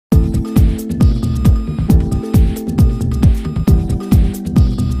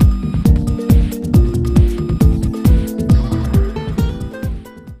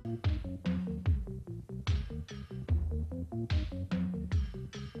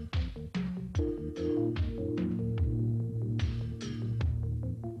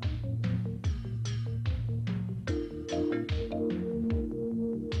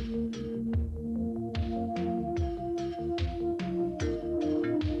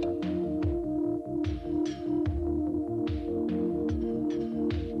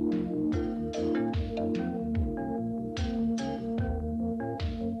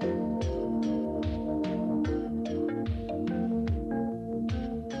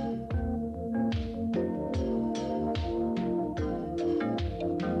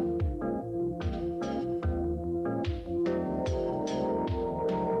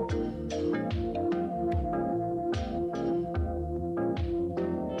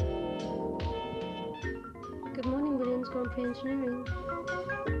Grand Prix Engineering.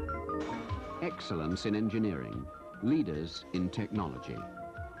 Excellence in engineering, leaders in technology.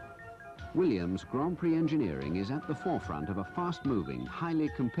 Williams Grand Prix Engineering is at the forefront of a fast-moving, highly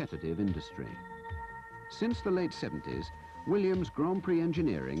competitive industry. Since the late 70s, Williams Grand Prix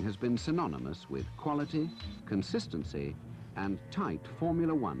Engineering has been synonymous with quality, consistency, and tight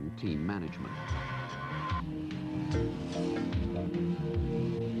Formula One team management.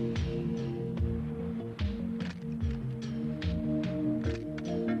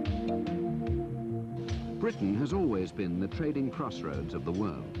 Britain has always been the trading crossroads of the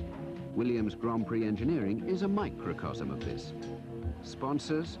world. Williams Grand Prix Engineering is a microcosm of this.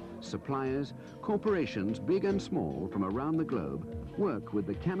 Sponsors, suppliers, corporations big and small from around the globe work with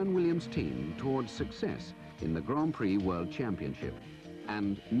the Canon Williams team towards success in the Grand Prix World Championship.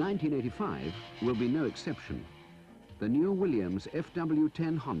 And 1985 will be no exception. The new Williams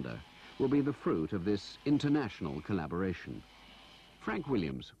FW10 Honda will be the fruit of this international collaboration. Frank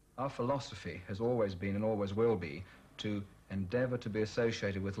Williams. Our philosophy has always been and always will be to endeavour to be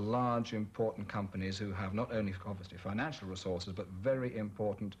associated with large, important companies who have not only, obviously, financial resources, but very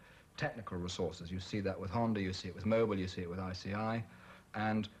important technical resources. You see that with Honda, you see it with Mobil, you see it with ICI,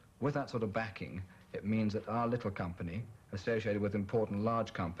 and with that sort of backing, it means that our little company, associated with important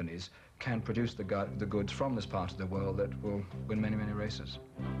large companies, can produce the goods from this part of the world that will win many, many races.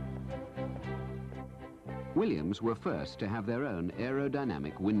 Williams were first to have their own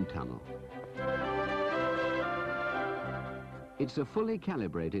aerodynamic wind tunnel. It's a fully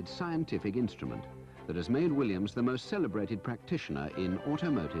calibrated scientific instrument that has made Williams the most celebrated practitioner in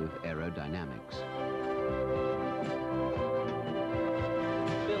automotive aerodynamics.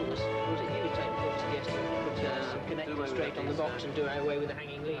 Bill, was it you who suggested connect it straight on the box and do away with the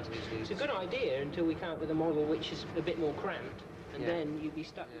hanging leads? It's a good idea until we come up with a model which is a bit more cramped, and then you'd be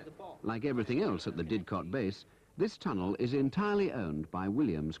stuck with the box. Like everything else at the Didcot base, this tunnel is entirely owned by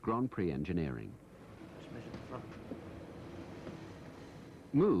Williams Grand Prix Engineering.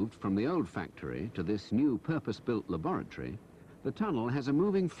 Moved from the old factory to this new purpose-built laboratory, the tunnel has a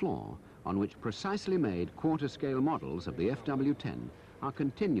moving floor on which precisely made quarter-scale models of the FW10 are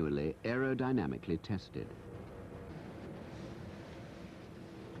continually aerodynamically tested.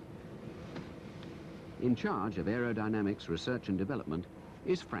 In charge of aerodynamics research and development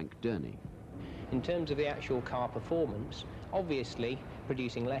is Frank Dernie. In terms of the actual car performance, obviously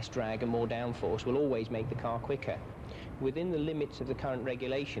producing less drag and more downforce will always make the car quicker. Within the limits of the current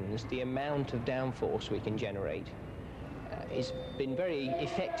regulations, the amount of downforce we can generate has been very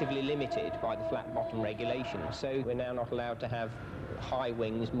effectively limited by the flat bottom regulation. So we're now not allowed to have high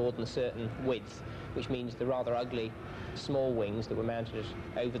wings more than a certain width, which means the rather ugly small wings that were mounted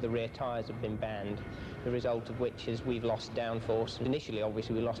over the rear tyres have been banned, the result of which is we've lost downforce. Initially,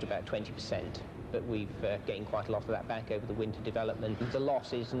 obviously, we lost about 20%, but we've gained quite a lot of that back over the winter development. The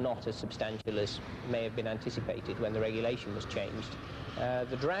loss is not as substantial as may have been anticipated when the regulation was changed.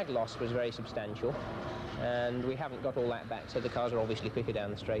 The drag loss was very substantial, and we haven't got all that back, so the cars are obviously quicker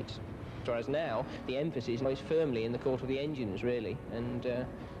down the straights. Whereas now, the emphasis is firmly in the court of the engines, really, and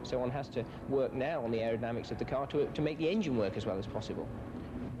so one has to work now on the aerodynamics of the car to make the engine work as well as possible.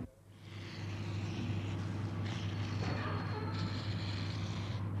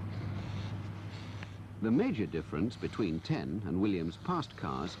 The major difference between 10 and Williams' past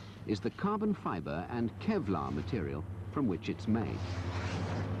cars is the carbon fibre and Kevlar material from which it's made.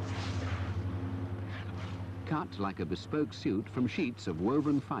 Cut like a bespoke suit from sheets of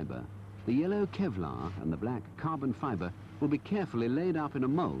woven fibre, the yellow Kevlar and the black carbon fibre will be carefully laid up in a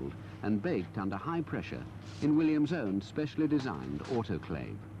mould and baked under high pressure in Williams' own specially designed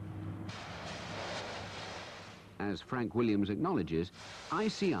autoclave. As Frank Williams acknowledges,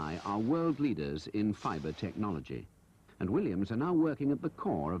 ICI are world leaders in fibre technology, and Williams are now working at the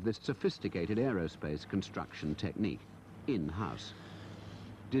core of this sophisticated aerospace construction technique, in-house.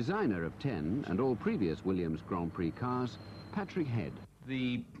 Designer of 10 and all previous Williams Grand Prix cars, Patrick Head.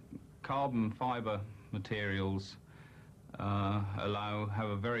 The carbon fibre materials have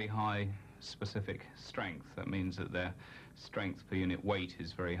a very high specific strength. That means that their strength per unit weight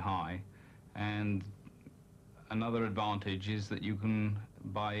is very high, and another advantage is that you can,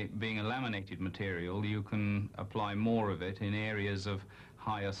 by being a laminated material, you can apply more of it in areas of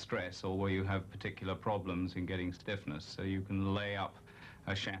higher stress or where you have particular problems in getting stiffness. So you can lay up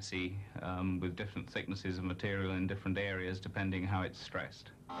a chassis with different thicknesses of material in different areas depending how it's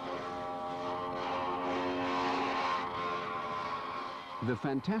stressed. The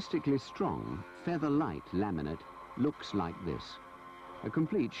fantastically strong, feather-light laminate looks like this. A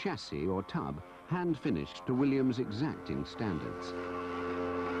complete chassis or tub hand-finished to Williams' exacting standards.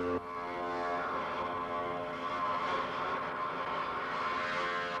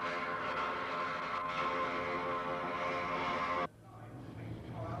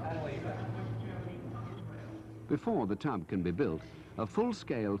 Before the tub can be built, a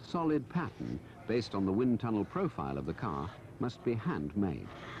full-scale solid pattern based on the wind tunnel profile of the car must be handmade.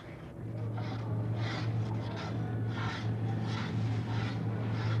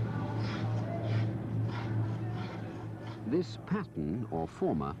 This pattern, or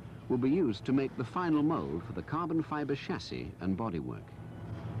former, will be used to make the final mould for the carbon fibre chassis and bodywork.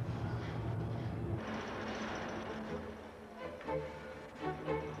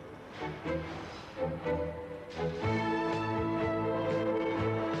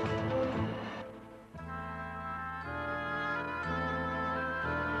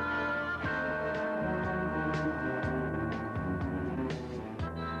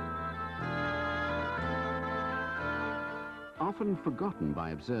 Often forgotten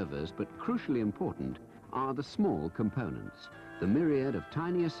by observers, but crucially important, are the small components, the myriad of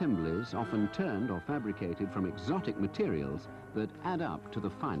tiny assemblies often turned or fabricated from exotic materials that add up to the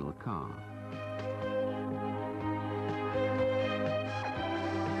final car.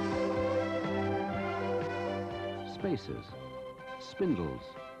 Spacers, spindles,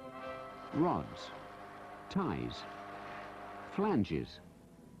 rods, ties, flanges,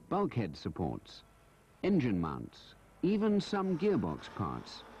 bulkhead supports, engine mounts, even some gearbox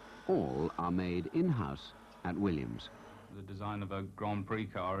parts, all are made in-house at Williams. The design of a Grand Prix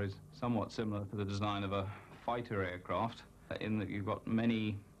car is somewhat similar to the design of a fighter aircraft, in that you've got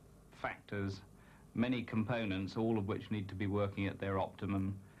many factors, many components, all of which need to be working at their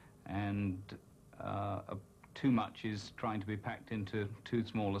optimum, and too much is trying to be packed into too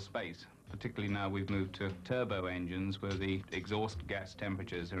small a space. Particularly now we've moved to turbo engines where the exhaust gas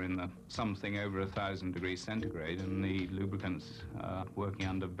temperatures are in the something over 1,000 degrees centigrade, and the lubricants are working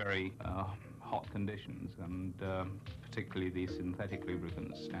under very hot conditions, and particularly the synthetic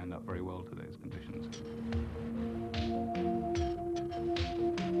lubricants stand up very well to those conditions.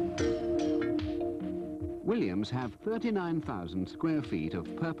 Williams have 39,000 square feet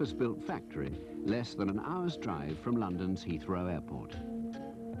of purpose-built factory, less than an hour's drive from London's Heathrow Airport.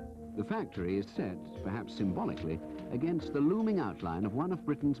 The factory is set, perhaps symbolically, against the looming outline of one of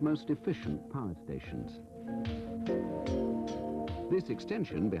Britain's most efficient power stations. This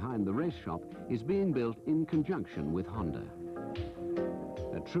extension behind the race shop is being built in conjunction with Honda.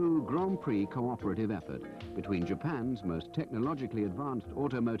 A true Grand Prix cooperative effort between Japan's most technologically advanced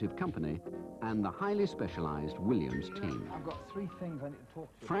automotive company and the highly specialized Williams team. I've got three things I need to talk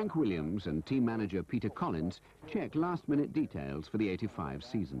to you Frank Williams and team manager Peter Collins check last-minute details for the '85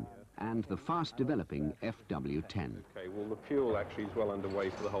 season and the fast-developing FW10. Okay, well, the fuel actually is well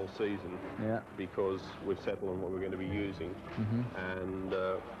underway for the whole season, because we've settled on what we're going to be using, and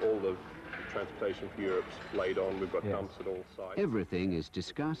all the transportation for Europe's laid on. We've got dumps at all sides. Everything is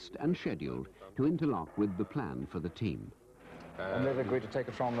discussed and scheduled to interlock with the plan for the team. And they've agreed to take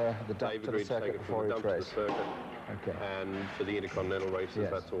it from the dump to the circuit before each race. Okay. And for the Intercontinental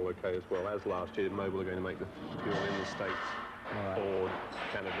races, that's all okay as well. As last year, Mobil are going to make the fuel in the States, Ford,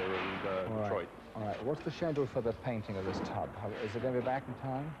 Canada and Detroit. All right, what's the schedule for the painting of this tub? Is it going to be back in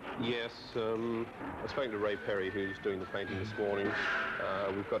time? Yes, I spoke to Ray Perry, who's doing the painting this morning.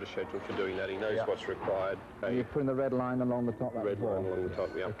 We've got a schedule for doing that. He knows what's required. And you're putting the red line along the top? Red line along the top,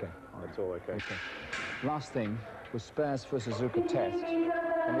 yeah. Okay. That's all okay. Last thing, with spares for Suzuka test, I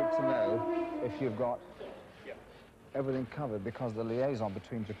need to know if you've got everything covered, because the liaison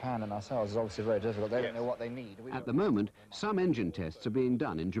between Japan and ourselves is obviously very difficult. They don't know what they need. At the moment, some engine tests are being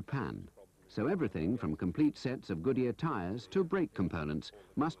done in Japan. So everything from complete sets of Goodyear tyres to brake components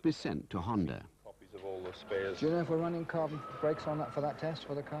must be sent to Honda. Copies of all the spares. Do you know if we're running carbon brakes on that for that test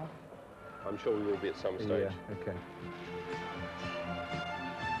for the car? I'm sure we will be at some stage. Yeah, okay.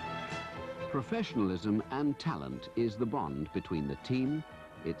 Professionalism and talent is the bond between the team,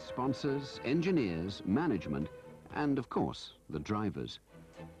 its sponsors, engineers, management, and, of course, the drivers.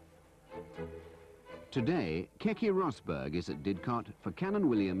 Today, Keke Rosberg is at Didcot for Canon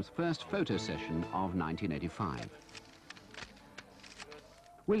Williams' first photo session of 1985.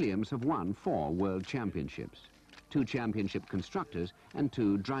 Williams have won 4 World Championships, 2 Championship Constructors and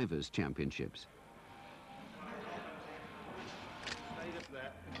 2 Drivers' Championships.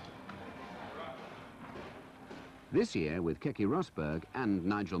 This year, with Keke Rosberg and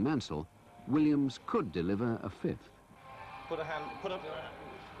Nigel Mansell, Williams could deliver a 5th. Put a hand, put up,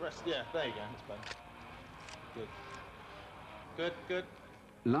 rest, yeah, there you go, that's better. Good. Good, good.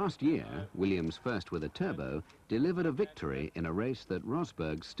 Last year, Williams, first with a turbo, delivered a victory in a race that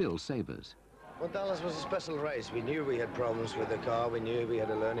Rosberg still savours. Well, Dallas was a special race. We knew we had problems with the car. We knew we had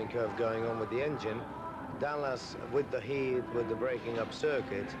a learning curve going on with the engine. Dallas, with the heat, with the breaking up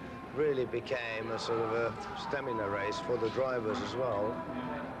circuit, really became a sort of a stamina race for the drivers as well.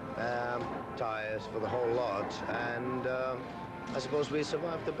 Tyres, best for the whole lot, and I suppose we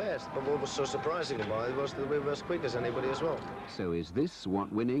survived the best. But what was so surprising about it was that we were as quick as anybody as well. So is this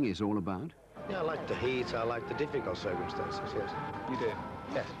what winning is all about? Yeah, I like the heat, I like the difficult circumstances, yes. You do?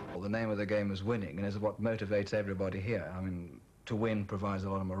 Yes. Well, the name of the game is winning, and is what motivates everybody here. I mean, to win provides a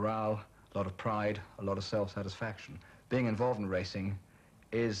lot of morale, a lot of pride, a lot of self-satisfaction. Being involved in racing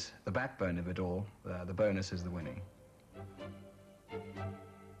is the backbone of it all. The bonus is the winning.